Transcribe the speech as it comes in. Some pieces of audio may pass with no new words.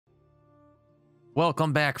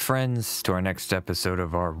Welcome back, friends, to our next episode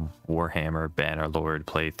of our Warhammer Bannerlord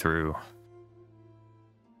playthrough.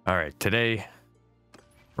 Alright, today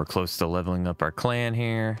we're close to leveling up our clan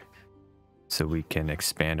here so we can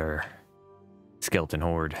expand our skeleton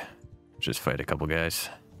horde. Just fight a couple guys.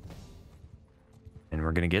 And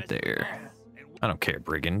we're gonna get there. I don't care,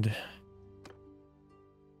 brigand.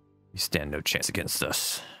 You stand no chance against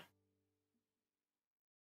us.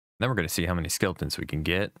 Then we're gonna see how many skeletons we can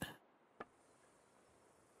get.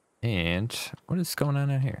 And what is going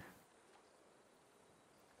on out here?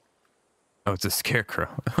 Oh, it's a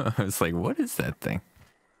scarecrow. I was like, what is that thing?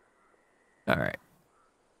 All right.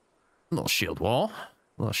 A little shield wall.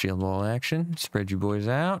 A little shield wall action. Spread you boys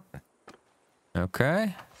out.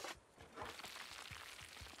 Okay.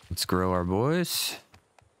 Let's grow our boys.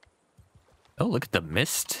 Oh, look at the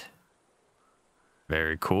mist.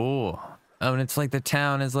 Very cool. Oh, and it's like the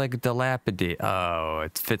town is like dilapidated. Oh,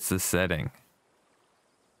 it fits the setting.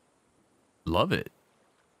 Love it.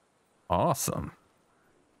 Awesome.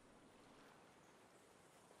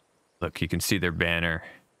 Look, you can see their banner.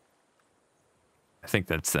 I think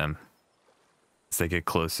that's them. As they get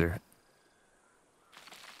closer.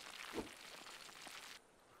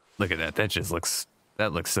 Look at that. That just looks,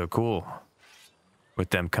 that looks so cool. With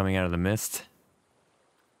them coming out of the mist.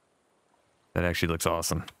 That actually looks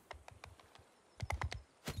awesome.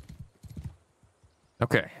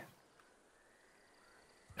 Okay.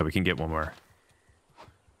 We can get one more.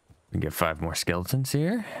 We can get 5 more skeletons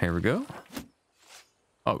here. Here we go.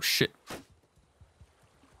 Oh, shit.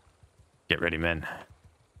 Get ready, men.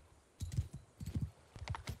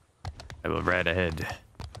 I will ride ahead.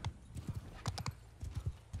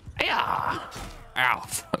 Hiya! Ow.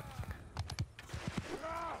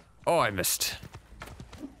 Oh, I missed.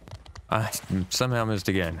 I somehow missed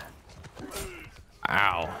again.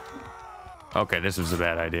 Ow. Okay, this was a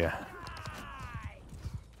bad idea.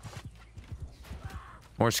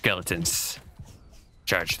 More skeletons.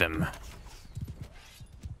 Charge them.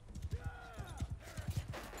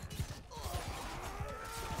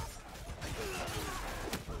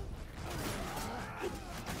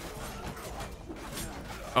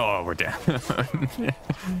 Oh, we're down.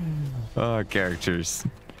 Oh, characters.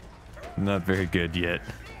 Not very good yet.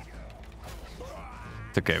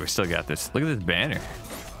 It's okay, we still got this. Look at this banner.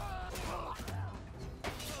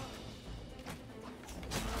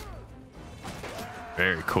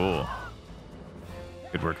 Very cool.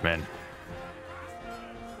 Good work, men.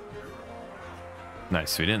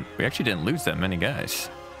 Nice. We actually didn't lose that many guys.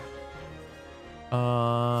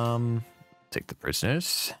 Take the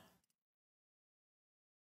prisoners.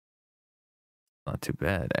 Not too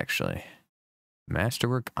bad, actually.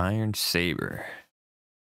 Masterwork Iron Saber.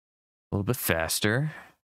 A little bit faster.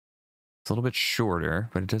 It's a little bit shorter,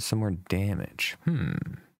 but it does some more damage.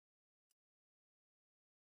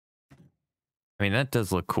 I mean, that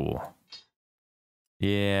does look cool.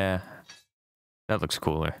 Yeah, that looks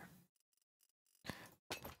cooler.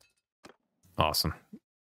 Awesome.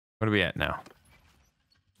 What are we at now?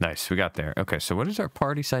 Nice, we got there. Okay, so what is our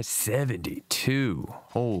party size? 72.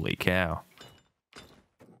 Holy cow.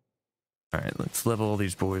 All right, let's level all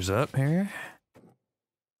these boys up here.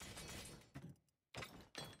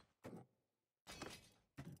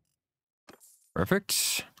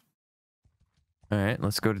 Perfect. All right,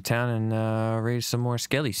 let's go to town and raise some more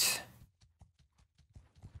skellies.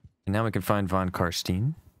 And now we can find Von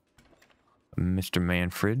Karstein, Mr.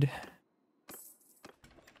 Manfred,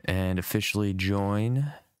 and officially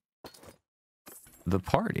join the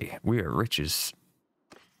party. We are rich as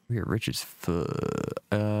fuck.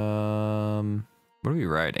 What are we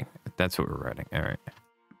riding? That's what we're riding. All right.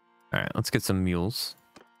 All right, let's get some mules.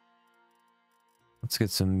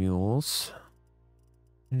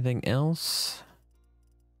 Anything else?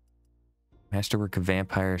 Masterwork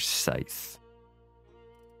Vampire Scythe.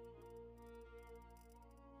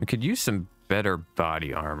 We could use some better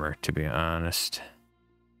body armor, to be honest.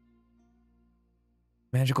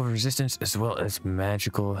 Magical resistance as well as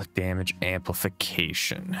magical damage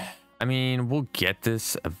amplification. I mean, we'll get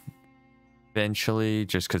this eventually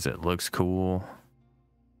just because it looks cool.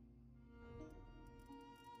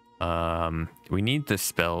 We need the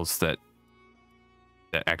spells that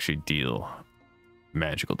actually deal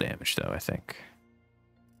magical damage, though, I think.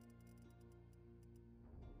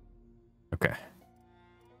 Okay.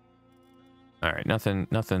 All right, nothing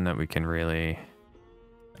that we can really...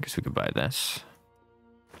 I guess we could buy this.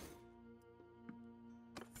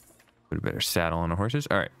 Put a better saddle on the horses.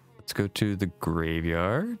 All right, let's go to the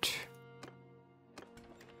graveyard.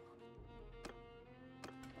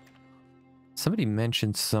 Somebody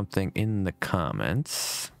mentioned something in the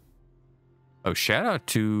comments. Oh, shout out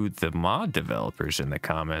to the mod developers in the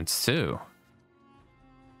comments too.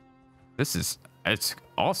 It's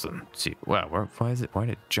awesome. See, wow, why did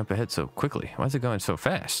it jump ahead so quickly? Why is it going so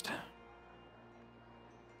fast?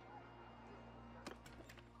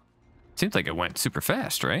 Seems like it went super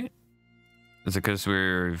fast, right? Is it because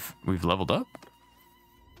we've leveled up?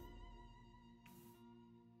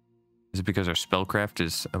 Is it because our spellcraft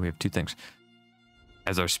is... Oh, we have two things.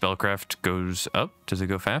 As our spellcraft goes up, does it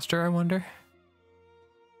go faster, I wonder?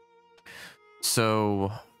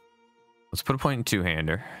 So, let's put a point in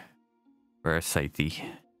two-hander. For a scythe.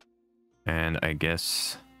 And I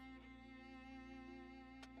guess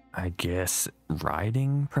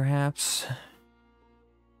riding, perhaps?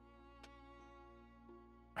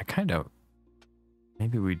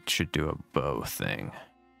 Maybe we should do a bow thing.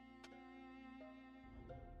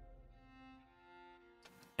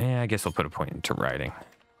 Yeah, I guess I'll put a point into riding.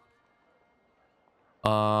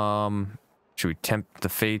 Should we tempt the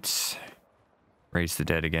fates? Raise the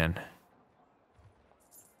dead again?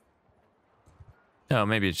 No,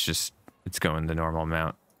 maybe it's going the normal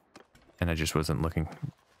amount. And I just wasn't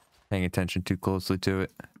paying attention too closely to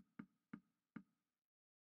it.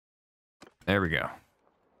 There we go.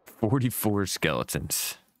 44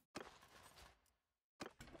 skeletons.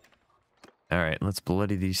 All right, let's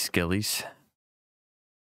bloody these skellies.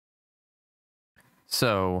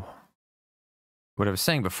 So, what I was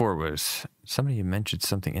saying before was, somebody mentioned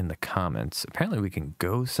something in the comments. Apparently we can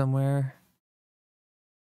go somewhere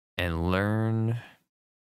and learn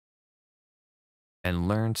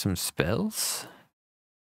some spells.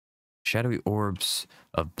 Shadowy orbs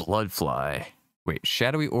of blood fly. Wait,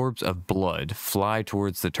 shadowy orbs of blood fly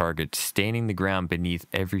towards the target, staining the ground beneath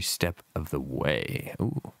every step of the way.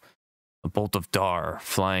 Ooh. A bolt of dar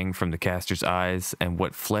flying from the caster's eyes, and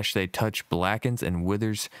what flesh they touch blackens and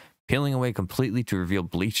withers, peeling away completely to reveal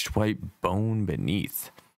bleached white bone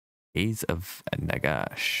beneath. Gaze of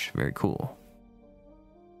Nagash. Very cool.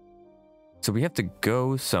 So we have to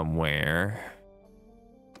go somewhere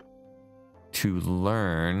to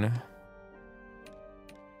learn.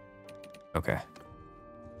 Okay.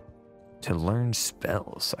 To learn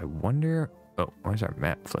spells. I wonder... Oh, why is our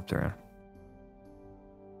map flipped around?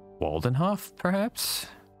 Waldenhof, perhaps?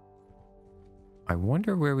 I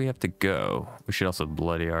wonder where we have to go. We should also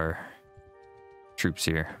bloody our troops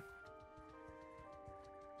here.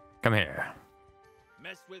 Come here.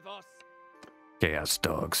 Mess with us. Chaos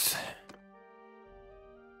dogs.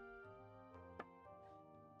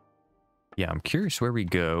 Yeah, I'm curious where we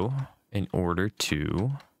go in order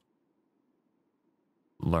to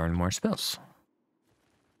learn more spells. Why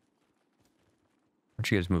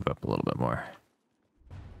don't you guys move up a little bit more?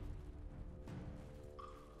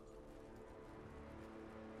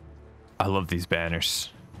 I love these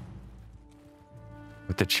banners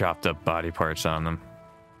with the chopped up body parts on them.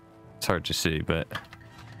 It's hard to see, but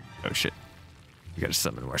oh shit, we gotta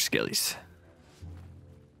summon more skellies.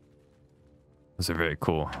 Those are very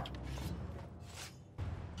cool.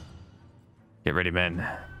 Get ready, men.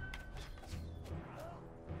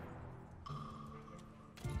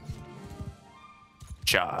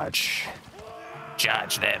 Charge.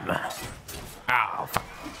 Charge them. Ow, fuck.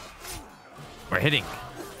 We're hitting.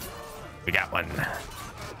 We got one.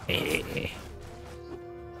 Hey.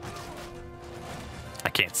 I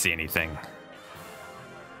can't see anything.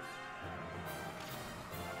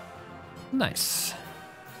 Nice.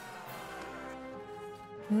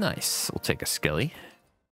 Nice. We'll take a skelly.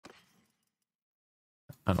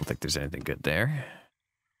 I don't think there's anything good there.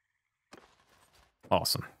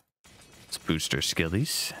 Awesome. Let's boost our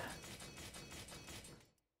skillies.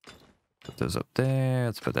 Put those up there.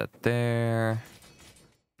 Let's put that there.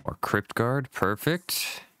 More crypt guard.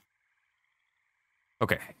 Perfect.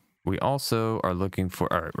 Okay. We also are looking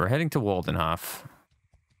for... All right, we're heading to Waldenhof.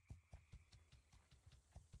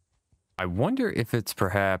 I wonder if it's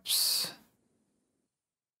perhaps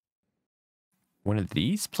one of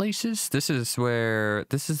these places. This is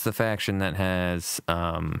the faction that has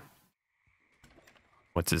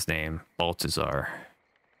what's his name? Baltazar.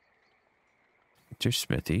 Enter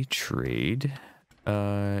smithy, trade.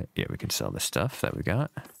 Yeah, we can sell the stuff that we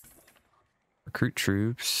got. Recruit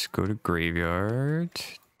troops, go to graveyard,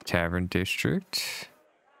 tavern district,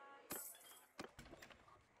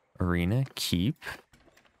 arena, keep.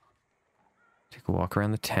 Take a walk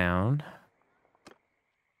around the town.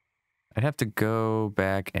 I'd have to go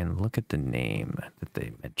back and look at the name that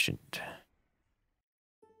they mentioned.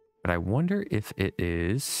 But I wonder if it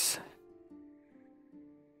is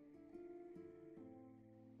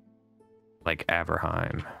like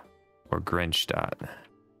Averheim or Grenstadt.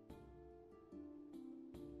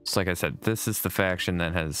 So like I said, this is the faction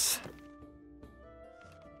that has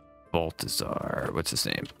Balthazar. What's his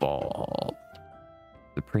name?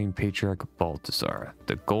 Supreme Patriarch Balthazar.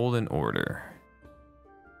 The Golden Order.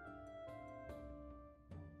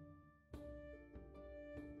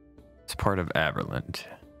 It's part of Aberland.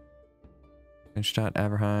 Finstadt,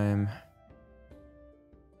 Aberheim.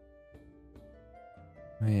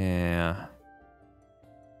 Yeah.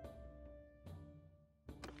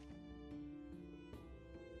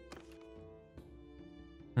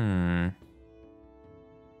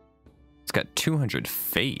 It's got 200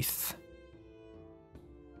 faith.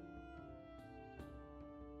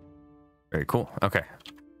 Very cool. Okay.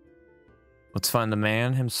 Let's find the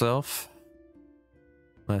man himself.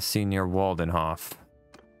 Last seen near Waldenhof.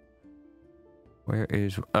 Where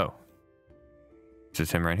is... Oh. Is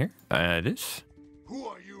this him right here? It is. Who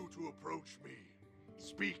are you to approach me?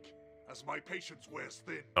 Speak, as my patience wears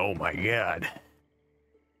thin. Oh my god.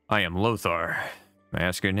 I am Lothar. May I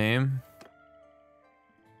ask your name?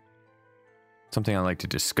 Something I'd like to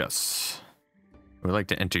discuss. I would like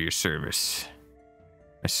to enter your service.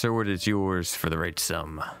 My sword is yours for the right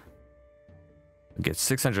sum. You get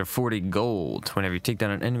 640 gold whenever you take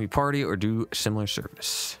down an enemy party or do similar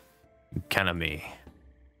service. You count on me.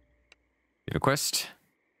 You have a quest?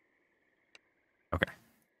 Okay.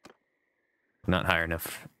 Not high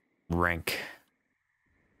enough rank.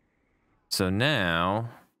 So now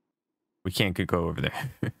we can't go over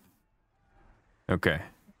there. Okay.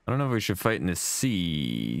 I don't know if we should fight in the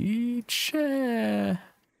siege.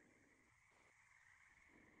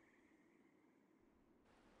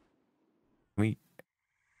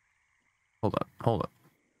 Hold up.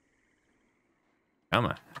 Come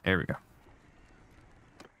on. There we go.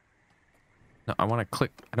 No, I want to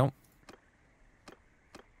click. I don't.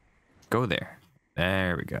 Go there.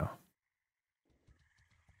 There we go.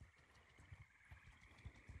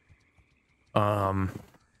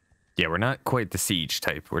 Yeah, we're not quite the siege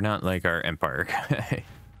type. We're not like our Empire guy.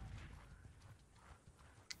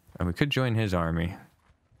 And we could join his army.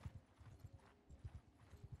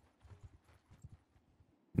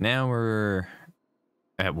 Now we're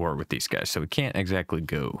at war with these guys, so we can't exactly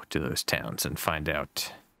go to those towns and find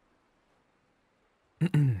out.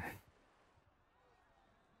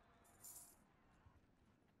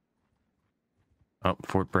 Oh,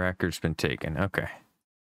 Fort Bracker's been taken. Okay.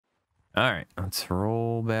 All right, let's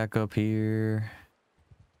roll back up here.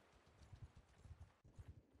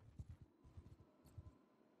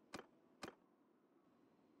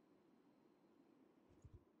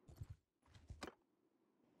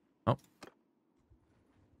 Oh.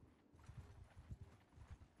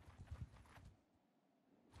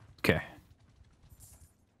 Okay.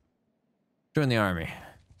 Join the army.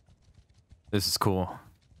 This is cool.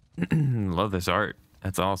 Love this art.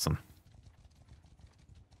 That's awesome.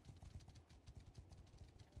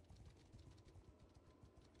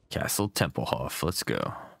 Castle Templehof. Let's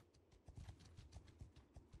go.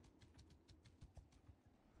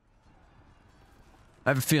 I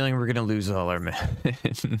have a feeling we're gonna lose all our men.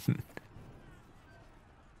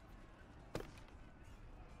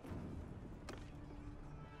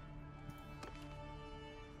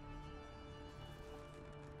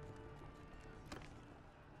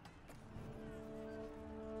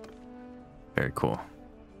 Very cool.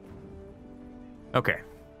 Okay.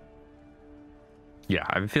 Yeah,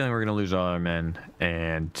 I have a feeling we're gonna lose all our men,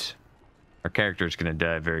 and our character is gonna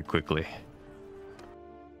die very quickly.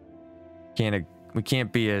 We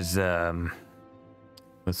can't be as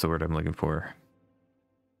what's the word I'm looking for?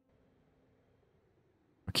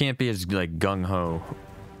 We can't be as like gung ho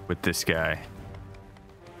with this guy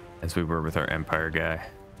as we were with our Empire guy.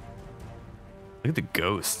 Look at the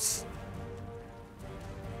ghosts.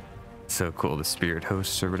 So cool, the spirit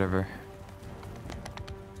hosts or whatever.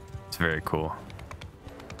 It's very cool.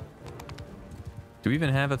 Do we even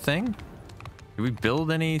have a thing? Do we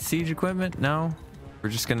build any siege equipment? No? We're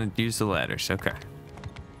just gonna use the ladders. Okay.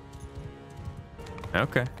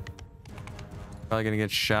 Okay. Probably gonna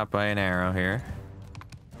get shot by an arrow here.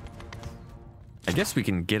 I guess we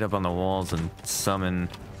can get up on the walls and summon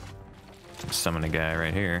a guy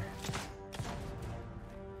right here.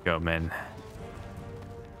 Go, men.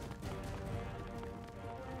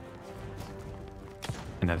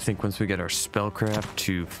 And I think once we get our spellcraft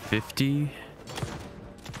to 50,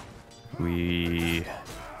 we'll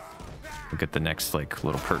get the next like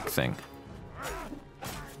little perk thing.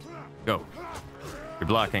 Go. You're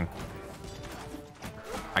blocking.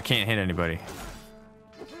 I can't hit anybody.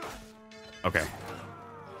 Okay.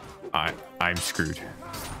 I'm screwed.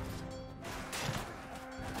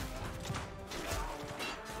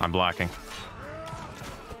 I'm blocking.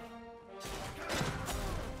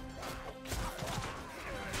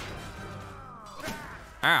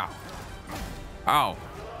 Ow. Ow.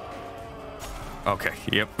 Okay,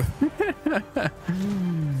 yep.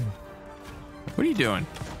 What are you doing?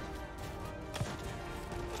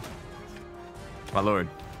 My lord.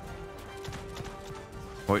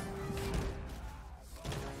 What?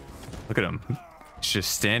 Look at him. He's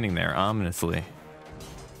just standing there ominously.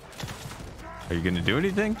 Are you gonna do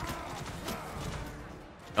anything?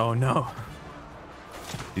 Oh no.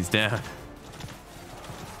 He's down.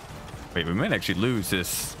 Wait, we might actually lose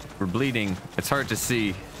this. We're bleeding. It's hard to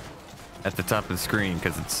see at the top of the screen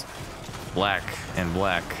because it's black and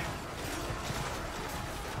black.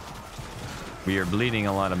 We are bleeding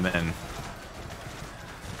a lot of men.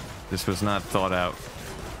 This was not thought out.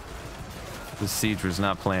 This siege was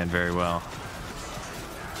not planned very well.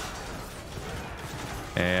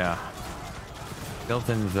 Yeah.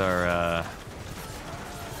 Skeletons are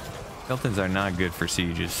not good for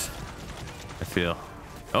sieges, I feel.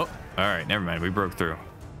 Oh, alright, never mind. We broke through.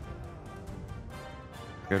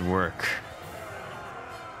 Good work.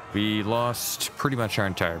 We lost pretty much our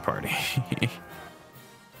entire party.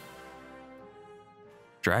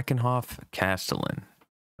 Drakenhof Castellan.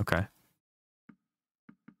 Okay.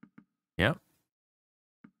 Yep.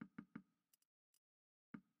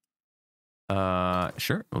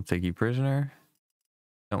 Sure. We'll take you prisoner.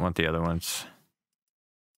 Don't want the other ones.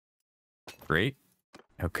 Great.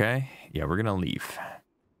 Okay. Yeah, we're gonna leave.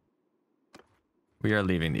 We are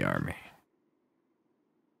leaving the army.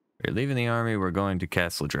 We're leaving the army. We're going to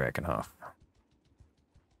Castle Drakenhof.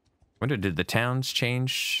 Wonder, did the towns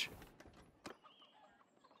change?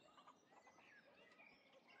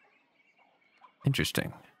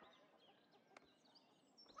 Interesting.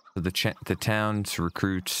 So the town's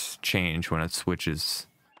recruits change when it switches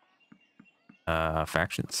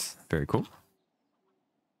factions. Very cool.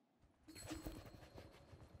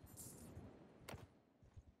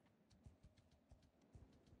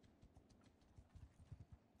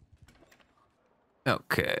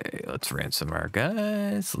 Okay, let's ransom our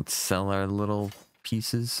guys. Let's sell our little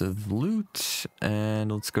pieces of loot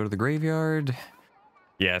and let's go to the graveyard.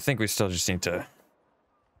 Yeah, I think we still just need to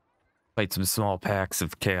fight some small packs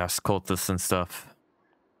of chaos cultists and stuff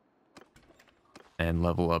and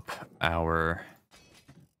level up our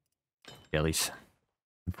skellies,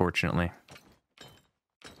 unfortunately.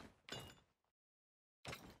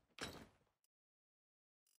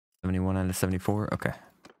 $71 out of 74. Okay.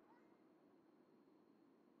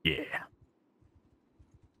 Yeah.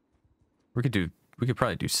 We could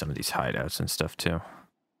probably do some of these hideouts and stuff too.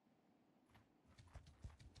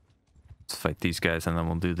 Let's fight these guys and then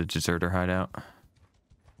we'll do the deserter hideout.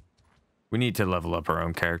 We need to level up our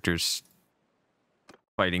own characters'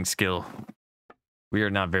 fighting skill. We are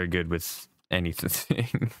not very good with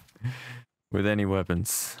anything. With any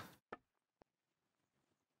weapons.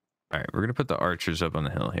 Alright, we're gonna put the archers up on the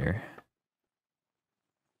hill here.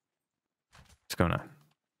 What's going on?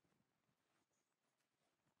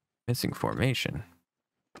 Missing formation.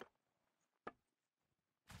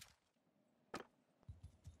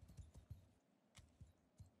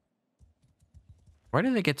 Why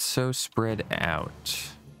do they get so spread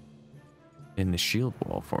out in the shield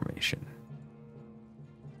wall formation?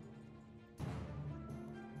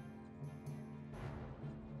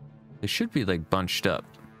 They should be like bunched up.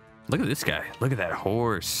 Look at this guy. Look at that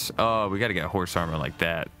horse. Oh, we got to get horse armor like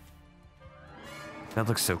that. That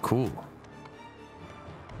looks so cool.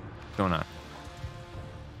 What's going on?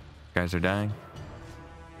 Guys are dying.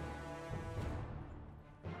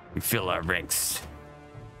 We fill our ranks.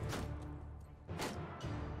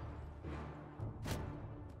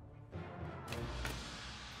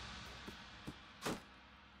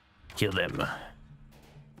 Kill them.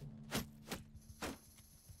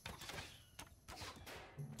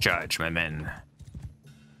 Charge, my men.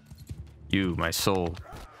 You, my soul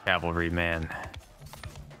cavalry man.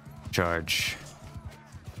 Charge.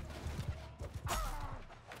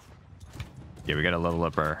 Yeah, we gotta level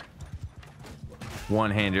up our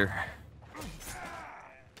one-hander.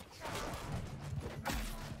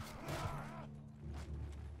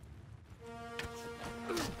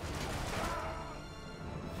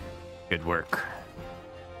 Good work.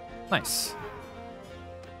 Nice.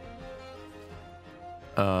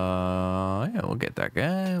 Yeah, we'll get that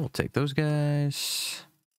guy. We'll take those guys.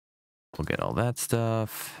 We'll get all that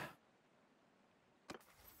stuff.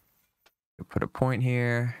 We'll put a point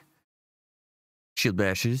here. Shield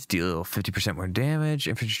bashes deal 50% more damage.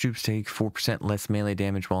 Infantry troops take 4% less melee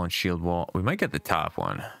damage while in shield wall. We might get the top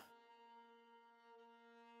one.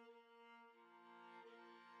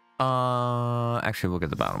 Actually, we'll get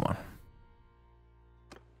the bottom one.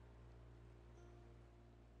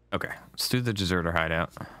 Okay, let's do the deserter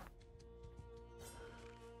hideout.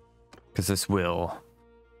 Because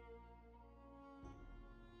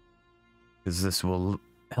this will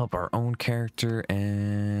help our own character,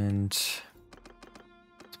 and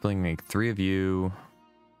splitting like 3 of you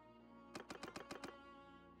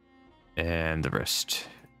and the rest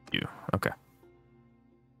you. Okay.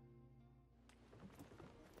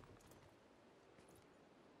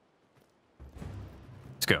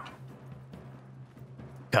 Let's go.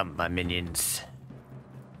 Come, my minions.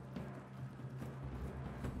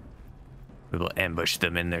 We will ambush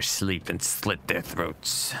them in their sleep and slit their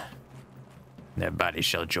throats. Their bodies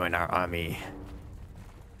shall join our army.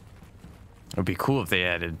 It would be cool if they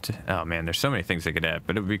added... Oh man, there's so many things they could add,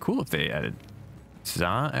 but it would be cool if they added...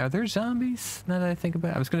 Are there zombies? Now that I think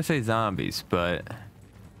about it, I was going to say zombies, but...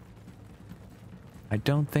 I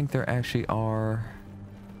don't think there actually are...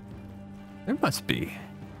 There must be.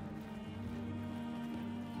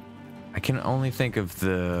 I can only think of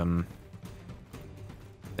the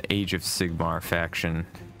Age of Sigmar faction.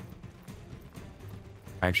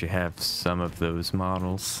 I actually have some of those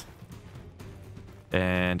models.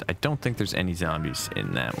 And I don't think there's any zombies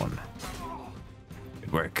in that one.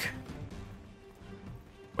 Good work.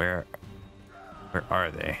 Where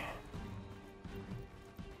are they?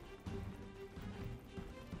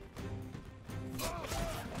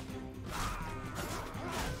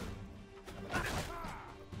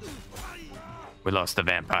 We lost a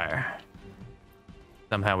vampire.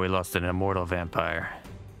 Somehow we lost an immortal vampire.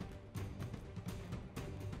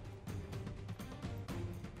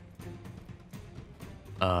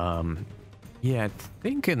 Yeah, I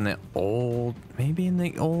think in the old, maybe in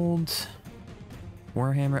the old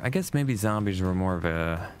Warhammer, I guess maybe zombies were more of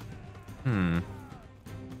a,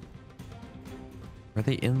 Were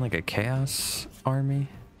they in like a chaos army?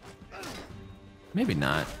 Maybe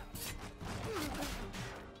not.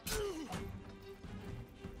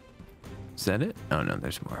 Is that it? Oh no,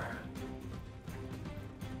 there's more.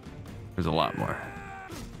 There's a lot more.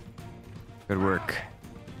 Good work.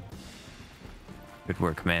 Good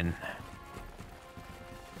work, men.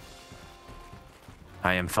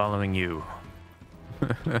 I am following you.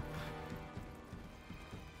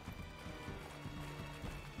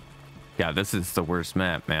 Yeah, this is the worst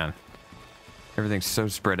map, man. Everything's so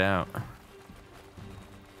spread out.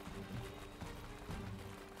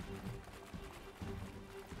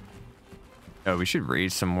 Oh, we should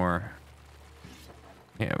raise some more.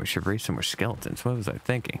 Yeah, we should raise some more skeletons. What was I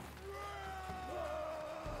thinking?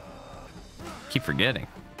 Keep forgetting.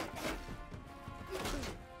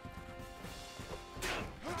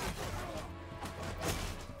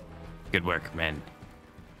 Good work, men.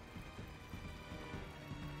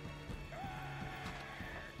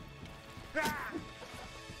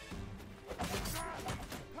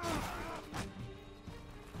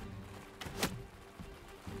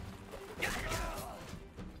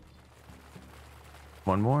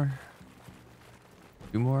 One more?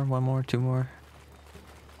 2 more? 1 more? 2 more?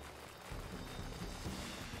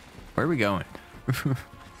 Where are we going?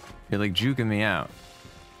 You're like juking me out.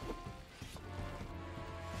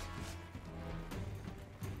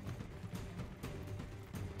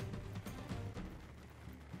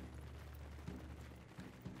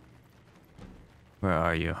 Where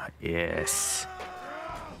are you? Yes.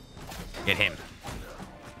 Get him.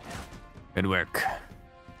 Good work.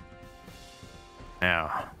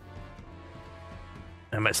 Now,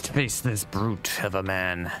 I must face this brute of a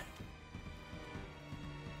man.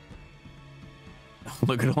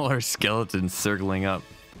 Look at all our skeletons circling up.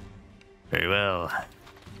 Very well.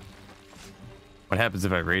 What happens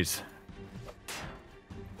if I raise?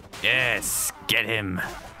 Yes, get him.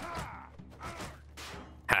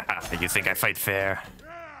 Haha, you think I fight fair?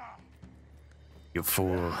 You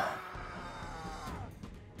fool.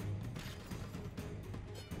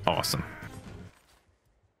 Awesome.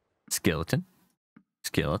 Skeleton.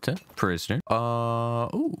 Skeleton. Prisoner.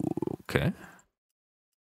 Ooh, okay.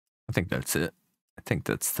 I think that's it. I think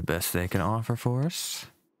that's the best they can offer for us.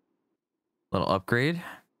 Little upgrade.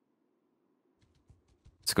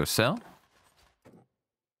 Let's go sell.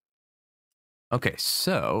 Okay,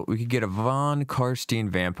 so we could get a Von Karstein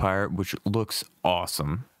vampire, which looks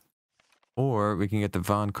awesome. Or we can get the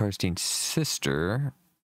Von Karstein sister.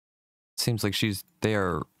 Seems like they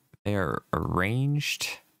are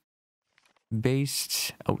arranged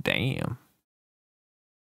based. Oh damn.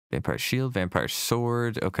 Vampire shield, vampire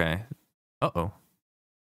sword. Okay. Uh-oh.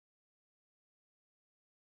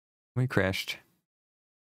 We crashed.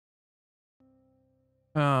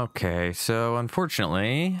 Okay, so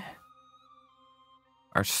unfortunately,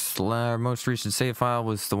 our most recent save file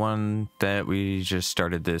was the one that we just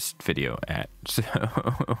started this video at. So,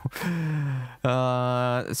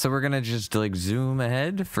 so we're gonna just like zoom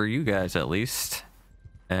ahead for you guys at least,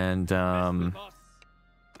 and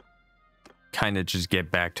kind of just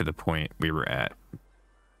get back to the point we were at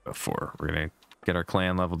before. We're gonna get our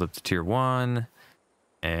clan leveled up to tier 1,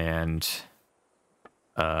 and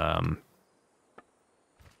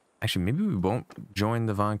actually, maybe we won't join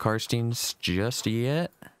the Von Karsteins just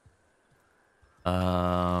yet.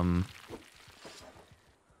 I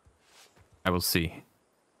will see.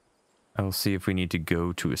 I will see if we need to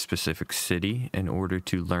go to a specific city in order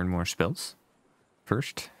to learn more spells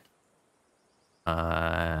first.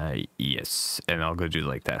 Yes, and I'll go do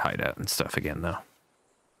like that hideout and stuff again though.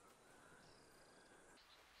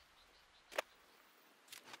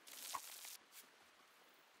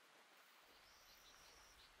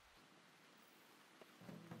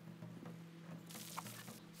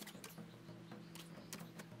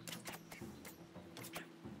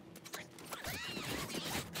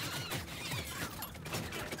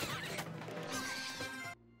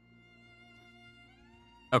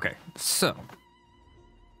 Okay, so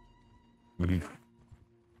we've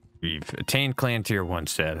attained clan tier 1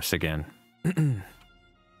 status again.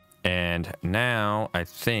 And now I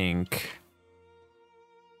think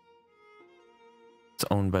it's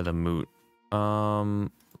owned by the Moot.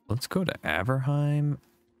 Let's go to Averheim.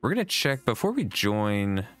 We're gonna check before we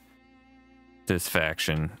join this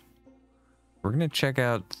faction. We're gonna check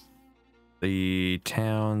out the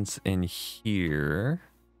towns in here.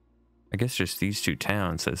 I guess just these 2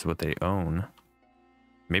 towns is what they own.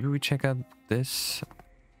 Maybe we check out this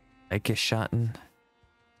Eikeschatten.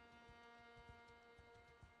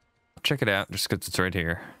 Check it out just because it's right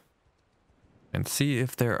here. And see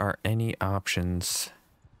if there are any options.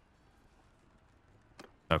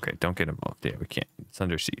 Okay, don't get involved. Yeah, we can't. It's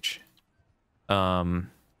under siege. Yeah,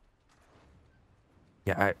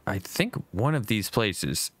 I think one of these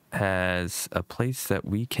places has a place that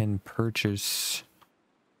we can purchase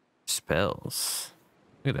spells.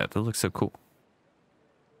 Look at that. That looks so cool.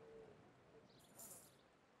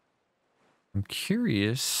 I'm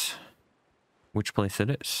curious which place it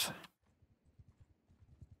is.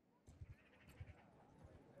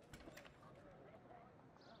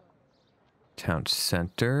 Town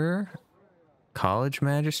center. College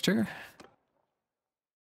magister.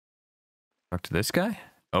 Talk to this guy.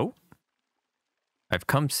 Oh. I've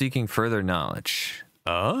come seeking further knowledge.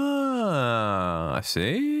 Ah,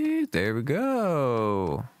 see? There we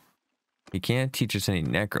go. He can't teach us any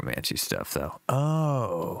necromancy stuff, though.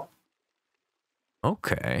 Oh.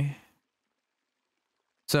 Okay.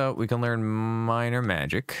 So, we can learn minor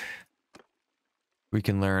magic. We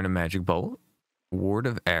can learn a magic bolt. Ward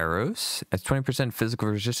of arrows. That's 20% physical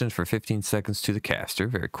resistance for 15 seconds to the caster.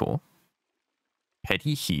 Very cool.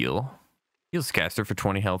 Petty heal. Heals caster for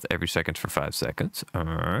 20 health every second for 5 seconds.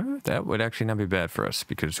 That would actually not be bad for us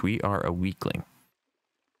because we are a weakling.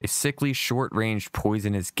 A sickly, short-range,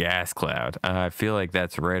 poisonous gas cloud. I feel like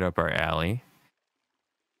that's right up our alley.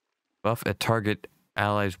 Buff a target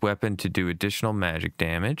ally's weapon to do additional magic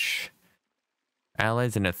damage.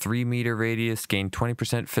 Allies in a 3-meter radius gain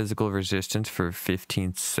 20% physical resistance for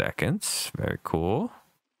 15 seconds. Very cool.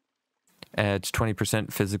 Adds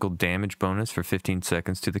 20% physical damage bonus for 15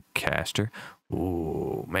 seconds to the caster.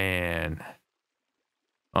 Ooh, man.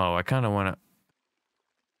 Oh, I kind of want to...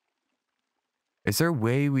 Is there a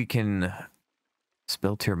way we can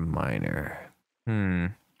spell tier minor?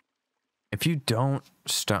 If you don't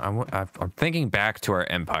start... I'm thinking back to our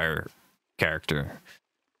Empire character.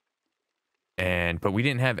 But we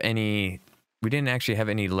didn't have any... We didn't actually have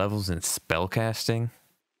any levels in spellcasting.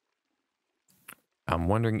 I'm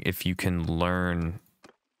wondering if you can learn...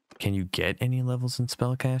 Can you get any levels in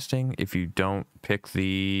spellcasting if you don't pick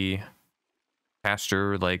the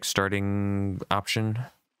caster, like, starting option?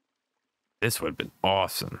 This would have been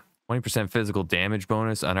awesome. 20% physical damage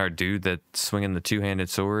bonus on our dude that's swinging the 2-handed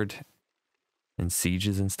sword in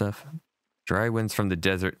sieges and stuff. Dry winds from the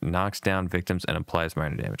desert knocks down victims and applies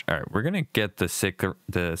minor damage. All right, we're going to get the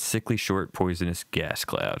sickly short poisonous gas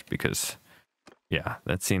cloud because, yeah,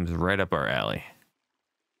 that seems right up our alley.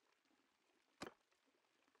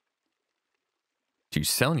 Do you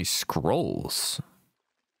sell any scrolls?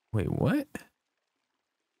 Wait, what?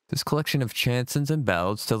 This collection of chansons and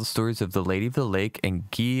ballads tell the stories of the Lady of the Lake and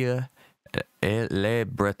Guy et les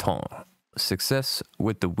Bretons. Success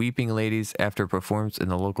with the Weeping Ladies after a performance in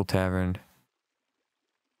the local tavern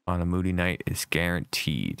on a moody night is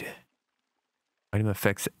guaranteed. Item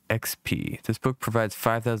effects XP. This book provides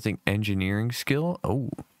 5,000 engineering skill. Oh.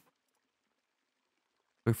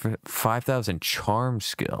 Wait for 5,000 charm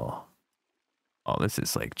skill. Oh, this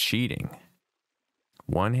is like cheating.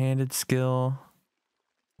 One-handed skill.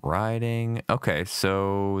 Riding. Okay,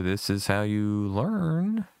 so this is how you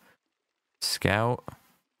learn. Scout,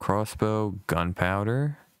 crossbow,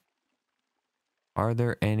 gunpowder. Are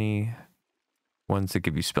there any ones that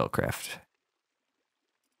give you spellcraft?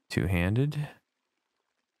 Two-handed.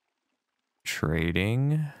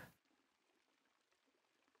 Trading.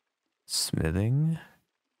 Smithing.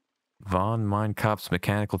 Von Meinkopf's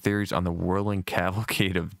mechanical theories on the whirling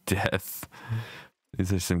cavalcade of death.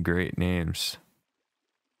 These are some great names.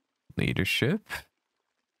 Leadership.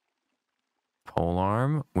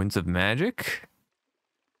 Polearm. Winds of magic.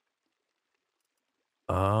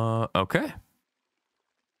 Okay.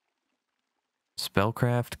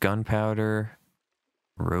 Spellcraft, gunpowder,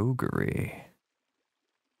 roguery.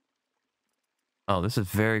 Oh, this is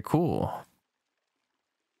very cool.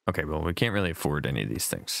 Okay, well, we can't really afford any of these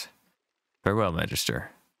things. Farewell, Magister.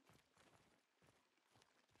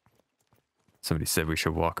 Somebody said we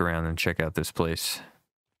should walk around and check out this place.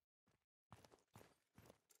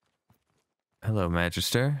 Hello,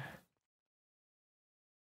 Magister.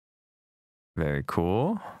 Very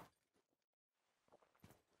cool.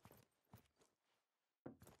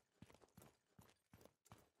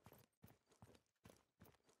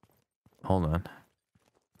 Hold on.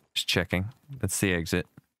 Just checking. That's the exit.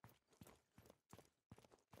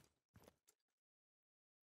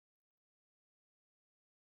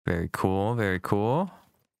 Very cool, very cool.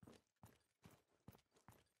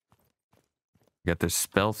 Got this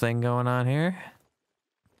spell thing going on here.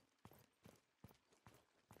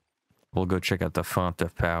 We'll go check out the font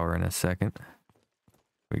of power in a second.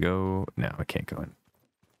 We go... No, I can't go in.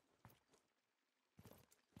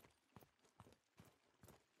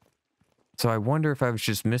 So I wonder if I was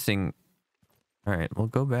just missing... Alright, we'll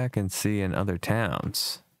go back and see in other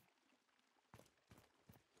towns.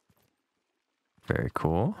 Very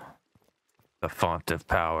cool. The font of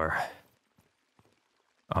power.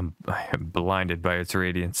 I am blinded by its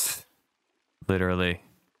radiance. Literally.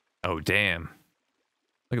 Oh, damn.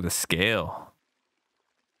 Look at the scale.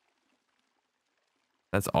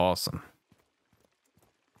 That's awesome.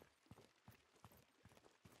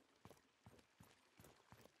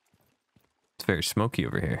 It's very smoky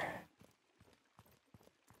over here.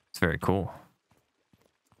 It's very cool.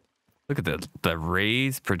 Look at the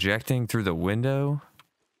rays projecting through the window.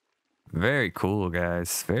 Very cool,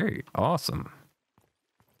 guys. Very awesome.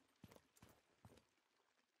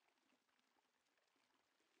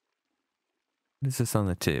 What is this on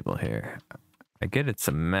the table here? I get it's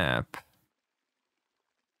a map. I'm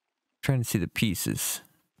trying to see the pieces.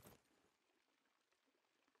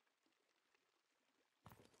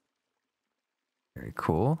 Very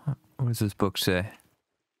cool. What does this book say?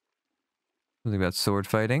 Something about sword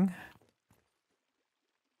fighting.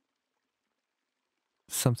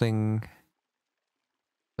 Something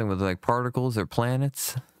with like particles or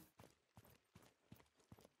planets.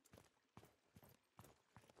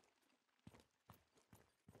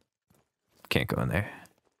 Can't go in there.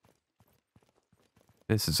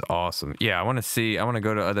 This is awesome. Yeah, I want to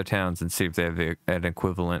go to other towns and see if they have an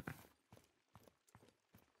equivalent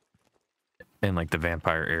in like the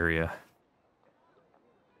vampire area.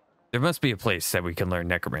 There must be a place that we can learn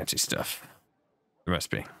necromancy stuff. There must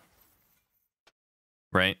be.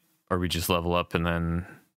 Right? Or we just level up and then...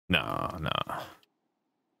 No.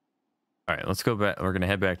 Alright, let's go back. We're going to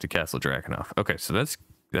head back to Castle Drakenhof. Okay, so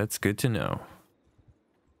that's good to know.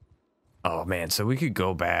 Oh, man. So we could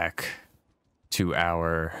go back to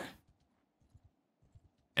our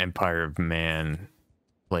Empire of Man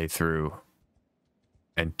playthrough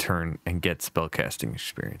and get spellcasting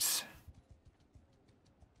experience.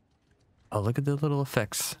 Oh, look at the little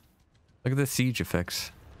effects. Look at the siege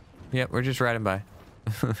effects. Yep, we're just riding by.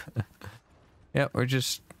 Yeah, we're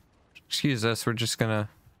just... Excuse us, we're just gonna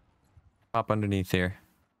hop underneath here.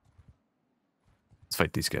 Let's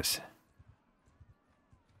fight these guys.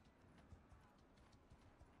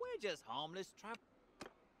 We're just harmless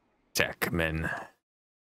Attackmen.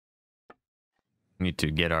 Need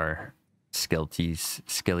to get our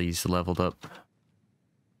skellies leveled up.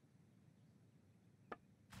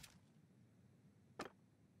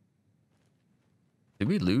 Did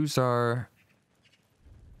we lose our...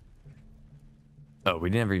 Oh,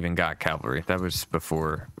 we never even got cavalry. That was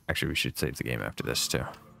before... Actually, we should save the game after this, too.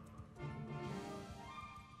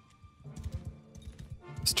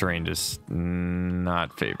 This terrain does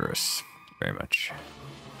not favor us very much.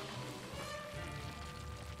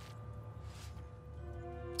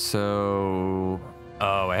 So...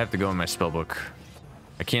 Oh, I have to go in my spellbook.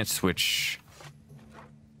 I can't switch...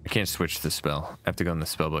 I can't switch the spell. I have to go in the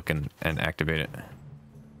spell book and activate it.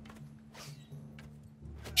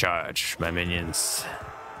 Charge, my minions.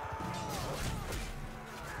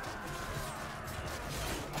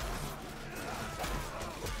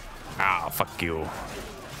 Ah, fuck you.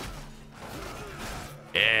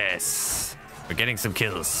 Yes. We're getting some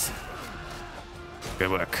kills.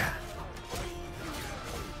 Good work.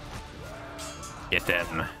 Get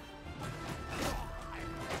them.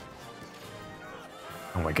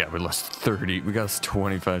 Oh my god, we lost 30. We got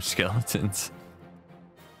 25 skeletons.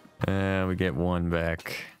 We get one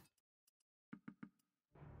back.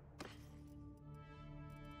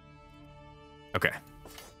 Okay.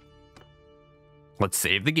 Let's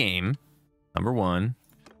save the game. Number 1.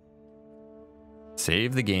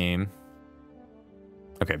 Save the game.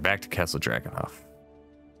 Okay, back to Castle Drakenhof.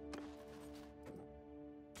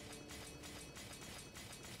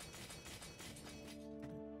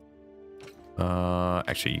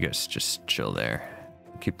 Actually, you guys just chill there.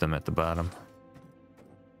 Keep them at the bottom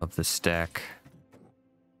of the stack.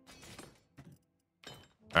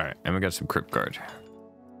 All right, and we got some crypt guard.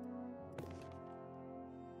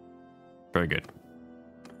 Very good.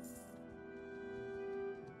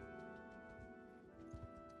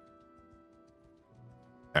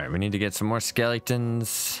 All right, we need to get some more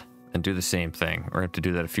skeletons and do the same thing. We're gonna have to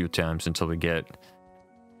do that a few times until we get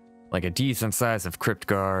like a decent size of crypt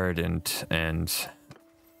guard and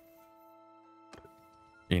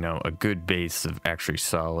you know, a good base of actually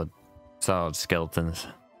solid skeletons.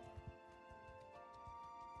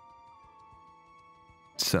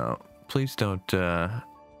 So please don't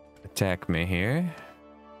attack me here.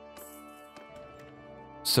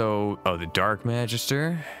 So, oh, the Dark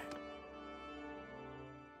Magister.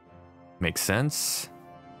 Makes sense.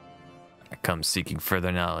 I come seeking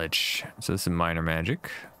further knowledge. So this is minor magic,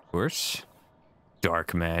 of course.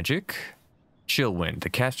 Dark magic. Chill wind. The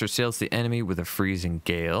caster assails the enemy with a freezing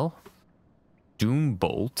gale. Doom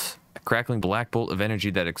bolt. A crackling black bolt of energy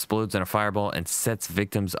that explodes in a fireball and sets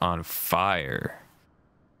victims on fire.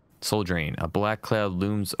 Soul drain. A black cloud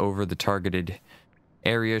looms over the targeted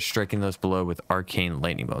area, striking those below with arcane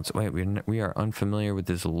lightning bolts. Wait, we are unfamiliar with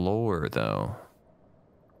this lore, though.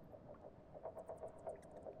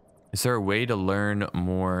 Is there a way to learn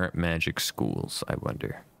more magic schools, I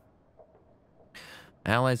wonder?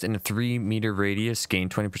 Allies in a 3-meter radius gain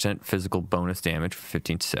 20% physical bonus damage for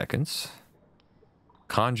 15 seconds.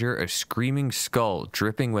 Conjure a screaming skull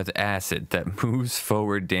dripping with acid that moves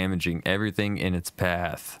forward, damaging everything in its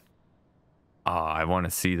path. Ah, I want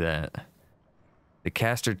to see that. The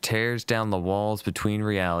caster tears down the walls between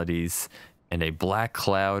realities, and a black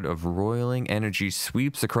cloud of roiling energy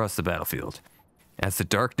sweeps across the battlefield. As the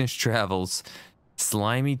darkness travels,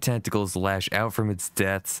 slimy tentacles lash out from its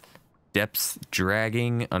depths,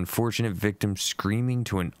 dragging unfortunate victims screaming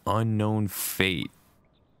to an unknown fate.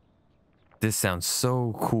 This sounds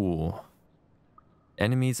so cool.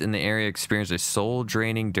 Enemies in the area experience a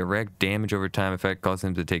soul-draining direct damage over time effect,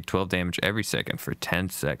 causing them to take 12 damage every second for 10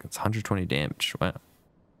 seconds. 120 damage. Wow.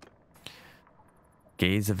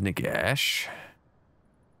 Gaze of Nagash.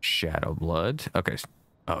 Shadow Blood. Okay.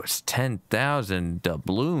 Oh, it's 10,000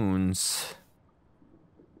 doubloons.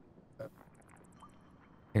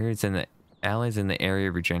 Allies in the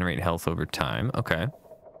area regenerate health over time. Okay.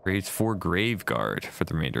 Raise 4 grave guard for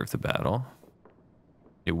the remainder of the battle.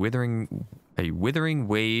 A withering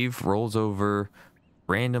wave rolls over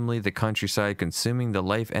randomly the countryside, consuming the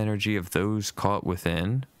life energy of those caught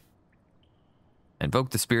within.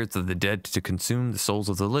 Invoke the spirits of the dead to consume the souls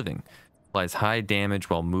of the living. Applies high damage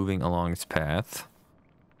while moving along its path.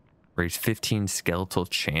 Raise 15 skeletal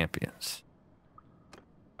champions.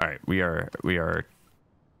 All right, we are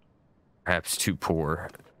perhaps too poor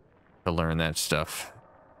to learn that stuff.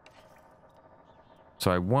 So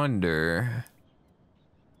I wonder.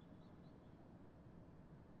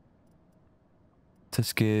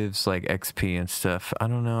 This gives like XP and stuff. I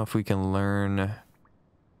don't know if we can learn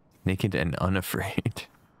Naked and Unafraid.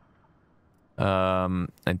 I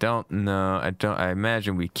don't know. I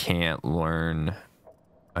imagine we can't learn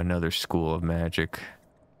another school of magic.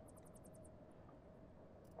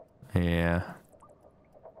 Yeah.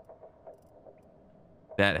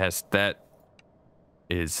 That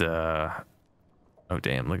is oh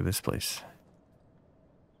damn, look at this place.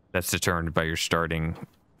 That's determined by your starting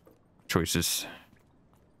choices.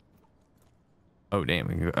 Oh damn,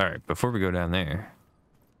 we can go, all right, before we go down there,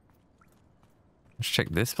 let's check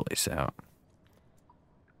this place out.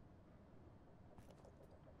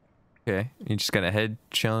 Okay, you just got a head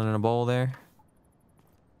chilling in a bowl there.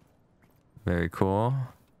 Very cool.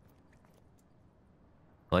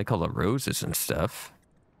 I like all the roses and stuff.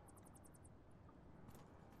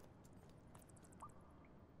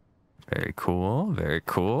 Very cool. Very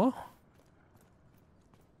cool.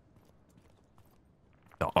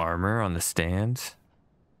 The armor on the stand.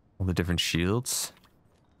 All the different shields.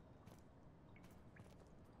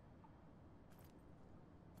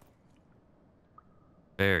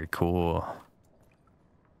 Very cool.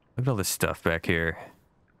 Look at all this stuff back here.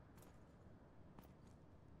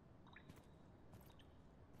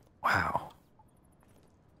 Wow.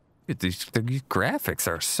 Dude, these graphics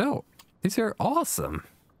are so... These are awesome.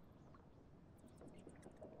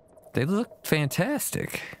 They look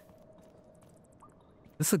fantastic.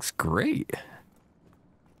 This looks great.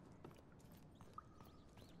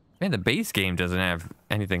 Man, the base game doesn't have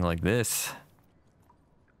anything like this.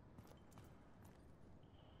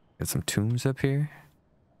 Got some tombs up here.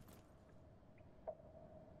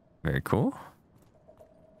 Very cool.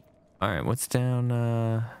 All right, what's down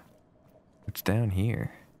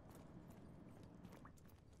here?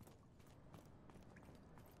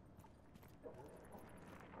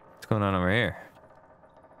 What's going on over here?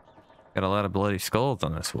 Got a lot of bloody skulls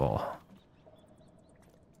on this wall.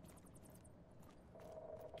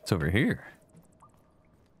 What's over here?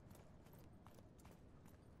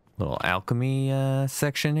 Little alchemy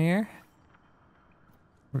section here.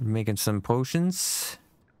 We're making some potions.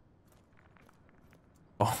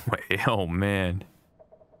 Oh wait, oh man.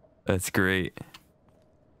 That's great.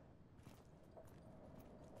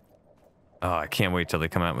 Oh, I can't wait till they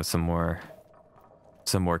come out with some more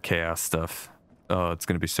chaos stuff. Oh, it's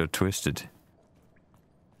gonna be so twisted.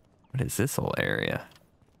 What is this whole area?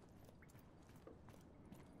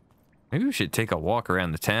 Maybe we should take a walk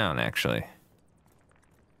around the town, actually.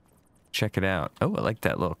 Check it out. Oh, I like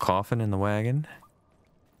that little coffin in the wagon.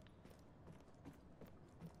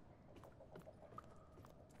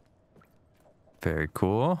 Very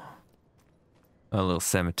cool. A little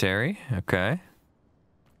cemetery. Okay.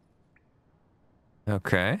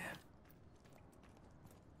 Okay.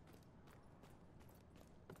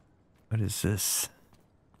 What is this?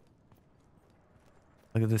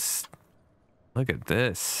 Look at this. Look at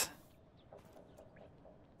this.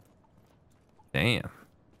 Damn.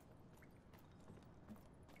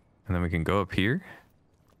 And then we can go up here.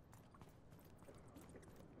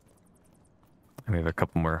 And we have a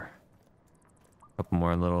couple more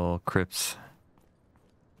little crypts.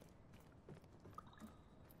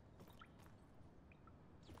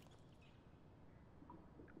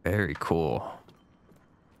 Very cool.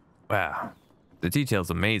 Wow. The detail's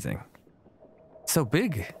amazing. So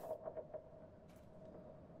big.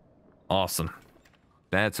 Awesome.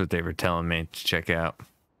 That's what they were telling me to check out.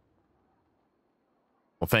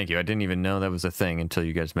 Well, thank you. I didn't even know that was a thing until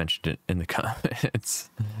you guys mentioned it in the comments.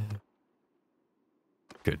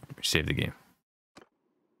 Good. We saved the game.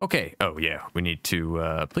 Okay. Oh, yeah. We need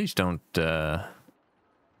to... please don't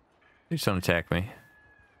attack me.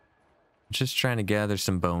 I'm just trying to gather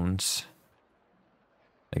some bones.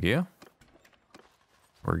 Thank you.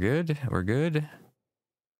 We're good. We're good.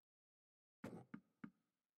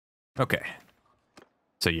 Okay.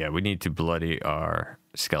 So yeah, we need to bloody our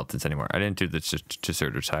skeletons anymore. I didn't do the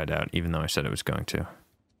deserter's hideout, even though I said I was going to.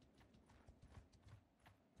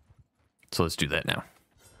 So let's do that now.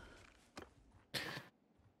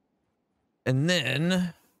 And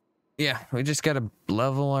then, yeah, we just gotta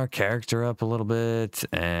level our character up a little bit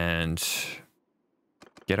and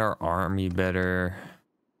get our army better.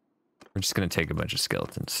 We're just gonna take a bunch of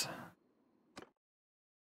skeletons.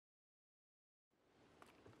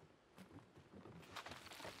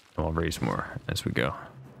 I'll raise more as we go.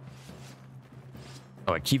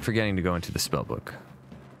 Oh, I keep forgetting to go into the spell book.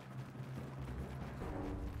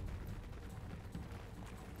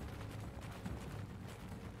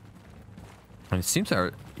 And it seems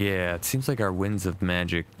it seems like our winds of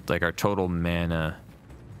magic, like our total mana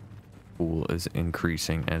pool is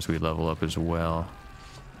increasing as we level up as well.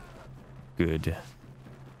 Good.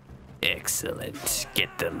 Excellent.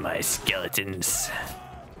 Get them, my skeletons.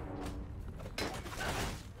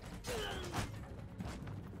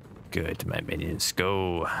 Good, my minions.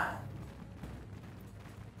 Go.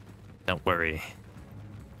 Don't worry.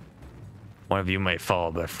 One of you might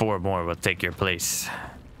fall, but 4 more will take your place.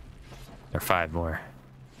 Or 5 more.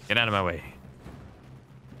 Get out of my way.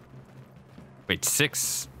 Wait,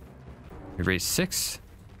 6? We raised 6?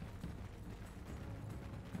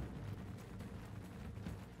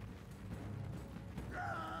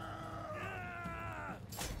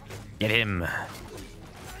 Get him.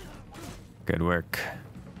 Good work.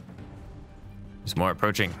 There's more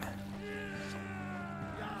approaching.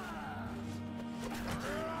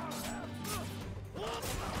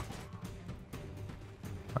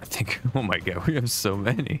 I think, oh my god, we have so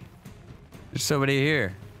many. There's so many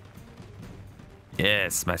here.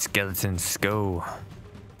 Yes, my skeletons go.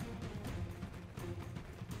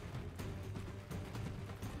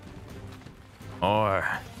 Or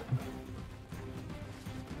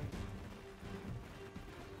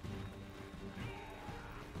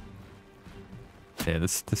yeah,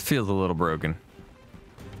 this feels a little broken.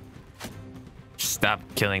 Stop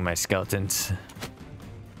killing my skeletons.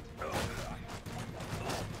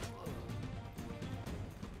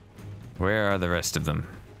 Where are the rest of them?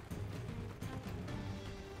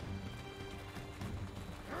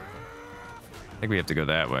 I think we have to go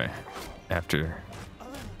that way after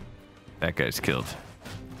that guy's killed.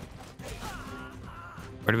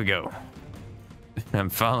 Where do we go? I'm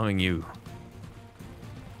following you.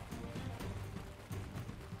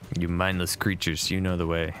 You mindless creatures, you know the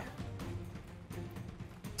way.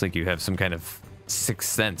 It's like you have some kind of sixth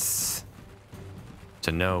sense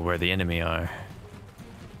to know where the enemy are.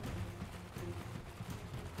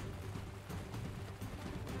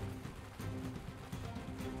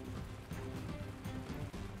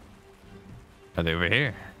 Are they over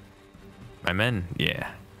here? My men? Yeah.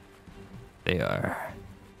 They are.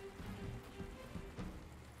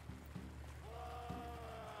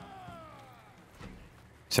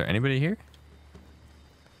 Is there anybody here?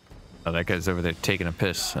 Oh, that guy's over there taking a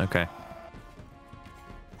piss. Okay.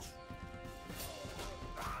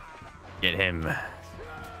 Get him.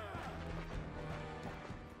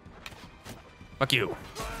 Fuck you.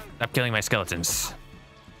 Stop killing my skeletons.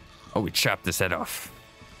 Oh, we chopped this head off.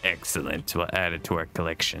 Excellent. We'll add it to our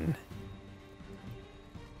collection.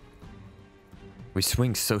 We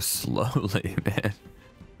swing so slowly, man.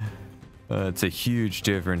 It's a huge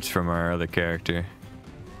difference from our other character.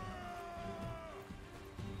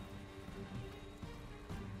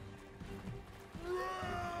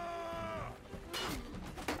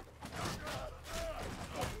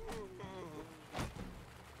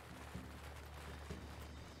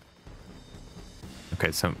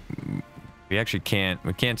 Okay, so we actually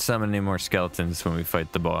can't summon any more skeletons when we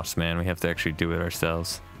fight the boss, man. We have to actually do it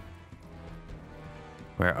ourselves.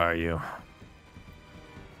 Where are you?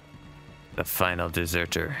 The final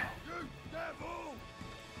deserter.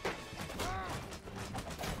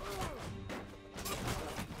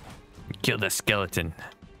 Kill the skeleton.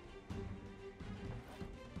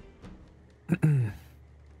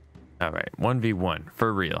 All right, 1v1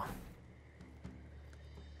 for real.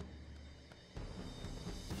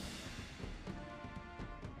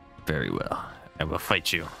 Very well. I will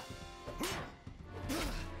fight you.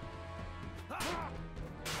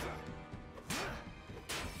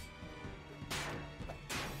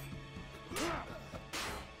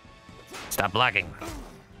 Stop blocking.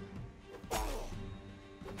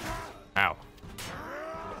 Ow.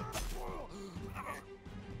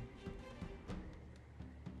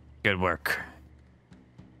 Good work.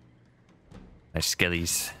 Nice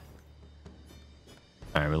skellies.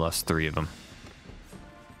 All right, we lost 3 of them.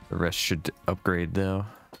 The rest should upgrade though.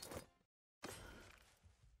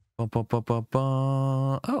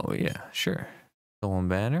 Oh yeah, sure. Stolen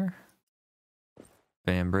banner.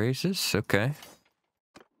 Fan braces. Okay.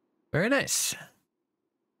 Very nice.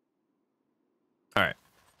 All right.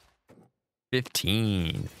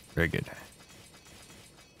 15. Very good.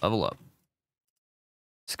 Level up.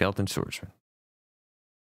 Skeleton swordsman.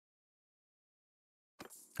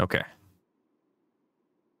 Okay.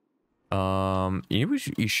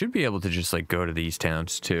 You should be able to just like go to these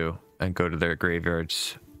towns too and go to their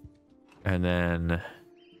graveyards and then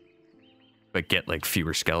like get like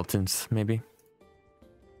fewer skeletons maybe.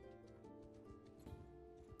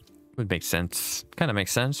 Would make sense. Kind of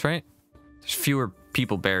makes sense, right? There's fewer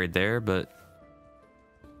people buried there, but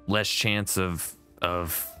less chance of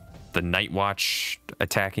the Night Watch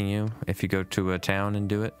attacking you if you go to a town and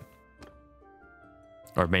do it.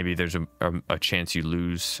 Or maybe there's a chance you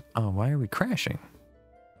lose. Oh, why are we crashing?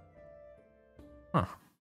 Huh.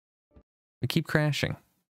 We keep crashing.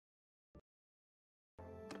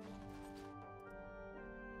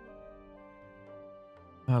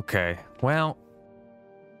 Okay, well.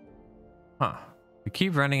 Huh. We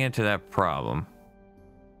keep running into that problem.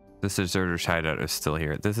 This deserter's hideout is still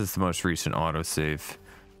here. This is the most recent autosave.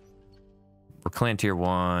 We're clan tier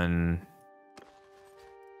 1.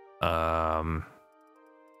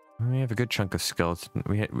 We have a good chunk of skeleton.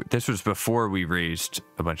 This was before we raised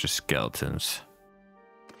a bunch of skeletons.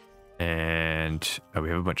 And we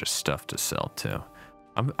have a bunch of stuff to sell too.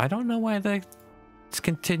 I don't know why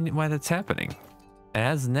why that's happening. It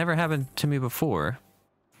has never happened to me before.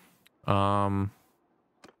 Yeah.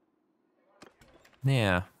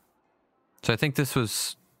 So I think this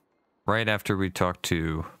was right after we talked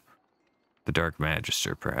to the Dark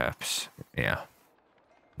Magister, perhaps. Yeah.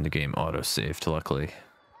 And the game auto-saved, luckily.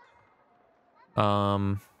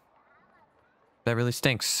 That really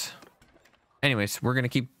stinks. Anyways, we're gonna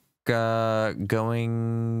keep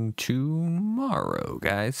going tomorrow,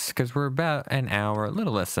 guys, because we're about an hour, a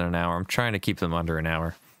little less than an hour. I'm trying to keep them under an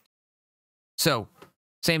hour. So,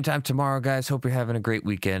 same time tomorrow, guys. Hope you're having a great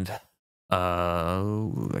weekend.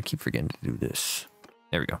 I keep forgetting to do this.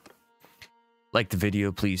 There we go. Like the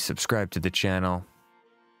video, please subscribe to the channel.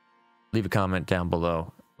 Leave a comment down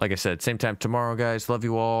below. Like I said, same time tomorrow, guys. Love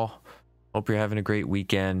you all. Hope you're having a great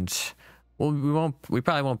weekend. Well, we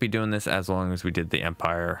probably won't be doing this as long as we did the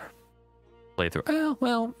Empire playthrough.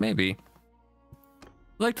 Well, maybe. I'd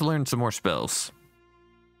like to learn some more spells.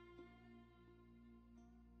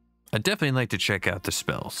 I'd definitely like to check out the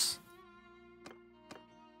spells.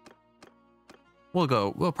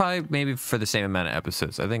 We'll probably maybe for the same amount of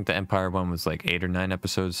episodes. I think the Empire one was like 8 or 9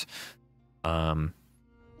 episodes.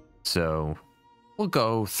 So we'll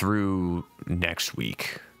go through next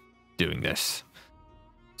week doing this.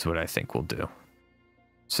 That's what I think we'll do.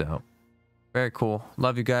 So very cool.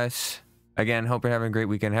 Love you guys. Again, hope you're having a great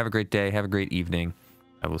weekend. Have a great day. Have a great evening.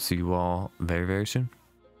 I will see you all very, very soon.